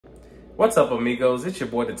What's up, amigos? It's your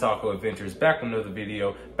boy, the Taco Adventures, back with another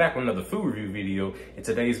video, back with another food review video. In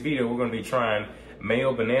today's video, we're going to be trying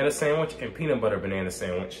mayo banana sandwich and peanut butter banana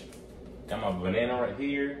sandwich. Got my banana right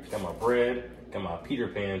here, got my bread, got my Peter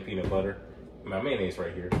Pan peanut butter, and my mayonnaise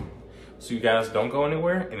right here. So you guys don't go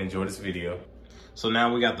anywhere and enjoy this video. So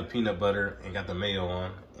now we got the peanut butter and got the mayo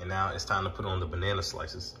on, and now it's time to put on the banana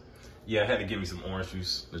slices. Yeah, I had to give me some orange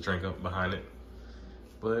juice to drink up behind it,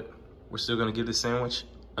 but we're still gonna give this sandwich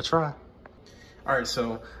a try. All right,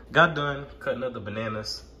 so got done cutting up the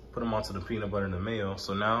bananas, put them onto the peanut butter and the mayo.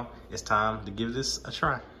 So now it's time to give this a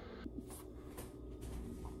try.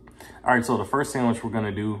 All right, so the first sandwich we're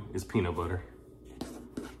gonna do is peanut butter.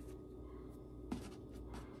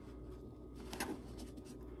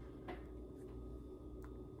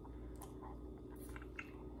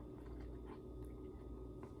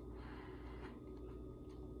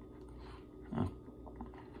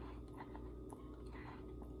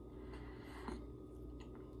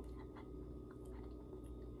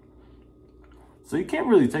 So you can't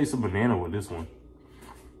really taste the banana with this one.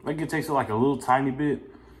 Like it tastes like a little tiny bit,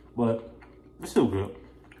 but it's still good.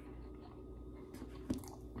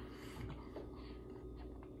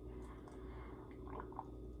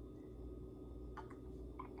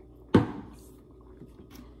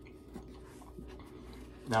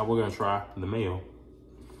 Now we're gonna try the mayo.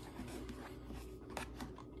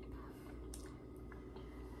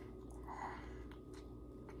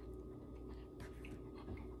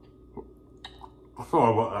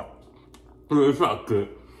 Sorry about that. It's not good.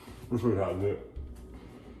 It's really not good.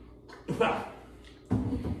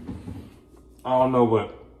 I don't know,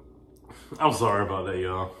 but I'm sorry about that,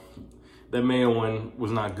 y'all. That mayo one was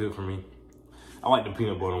not good for me. I like the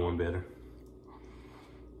peanut butter one better.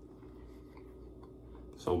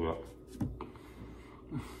 So good.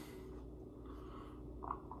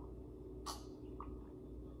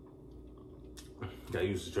 Gotta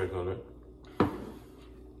use the drink on it.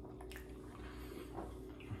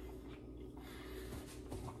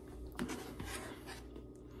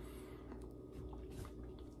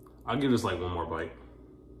 I'll give this like one more bite.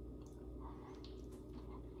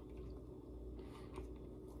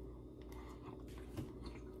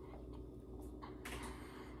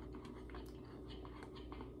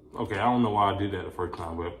 Okay, I don't know why I did that the first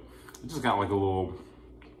time, but it just got like a little,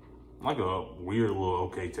 like a weird little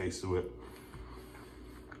okay taste to it.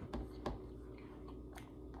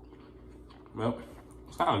 Well,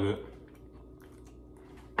 it's kind of good.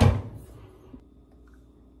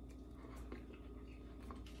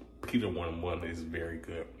 Either one is very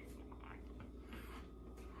good.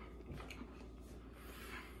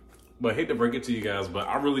 But I hate to break it to you guys, but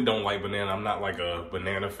I really don't like banana. I'm not like a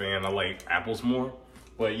banana fan. I like apples more.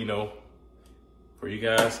 But you know, for you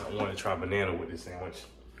guys, I want to try banana with this sandwich.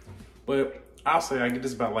 But I'll say I get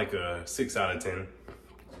this about like a 6 out of 10.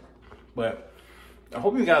 But I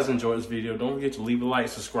hope you guys enjoyed this video. Don't forget to leave a like,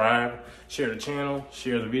 subscribe, share the channel,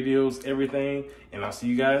 share the videos, everything. And I'll see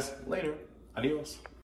you guys later. Adios.